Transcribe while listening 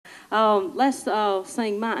Let's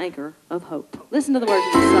sing My Anchor of Hope. Listen to the words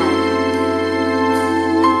of the song.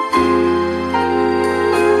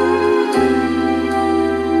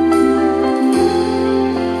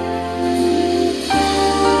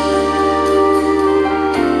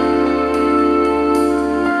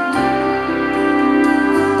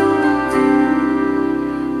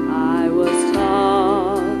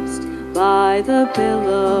 The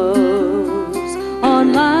billows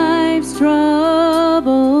on life's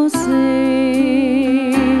troubled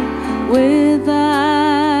sea, without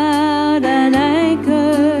an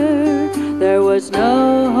anchor there was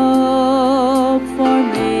no hope for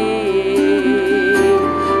me.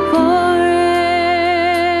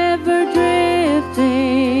 Forever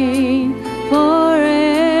drifting,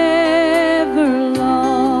 forever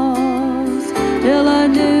lost, till a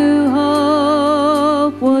new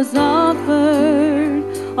hope was offered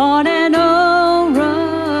on an old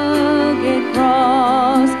rugged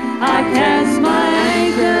cross. I cast my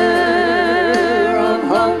anchor of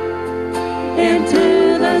hope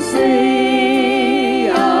into the sea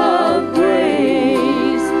of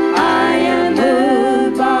grace. I am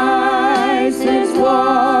moved by since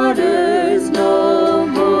waters no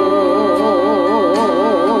more.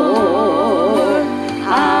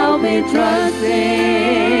 I'll be trusting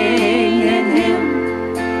in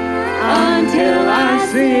Him until I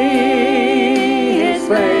see His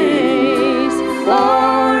face,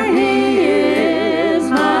 for He is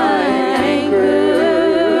my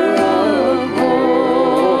anchor of hope.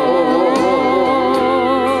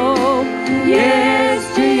 Yes,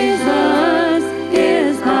 Jesus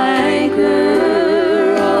is my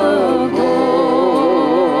anchor of hope.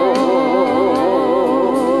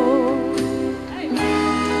 Hey,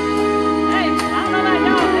 I don't know about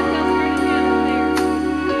y'all, that feels pretty good up there.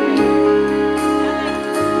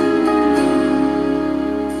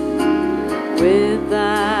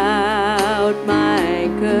 Without my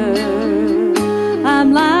anchor,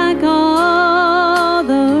 I'm like all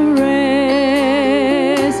the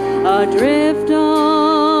rest, adrift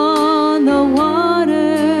on the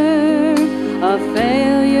water, a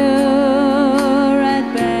failure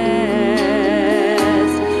at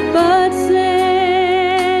best. But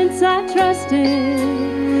since I trusted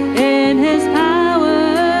in His power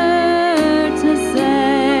to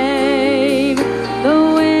save, the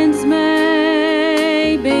winds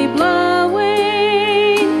may be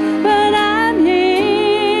blowing, but I'm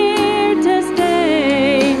here to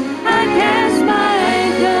stay. I cast my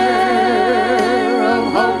anchor of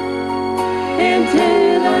hope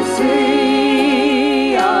into the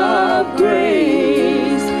sea of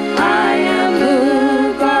grace. I am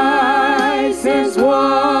moved by since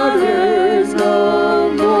waters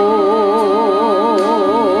no more.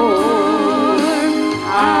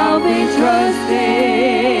 I'll be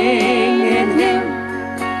trusting in Him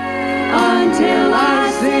until I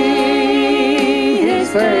see His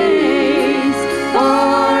face.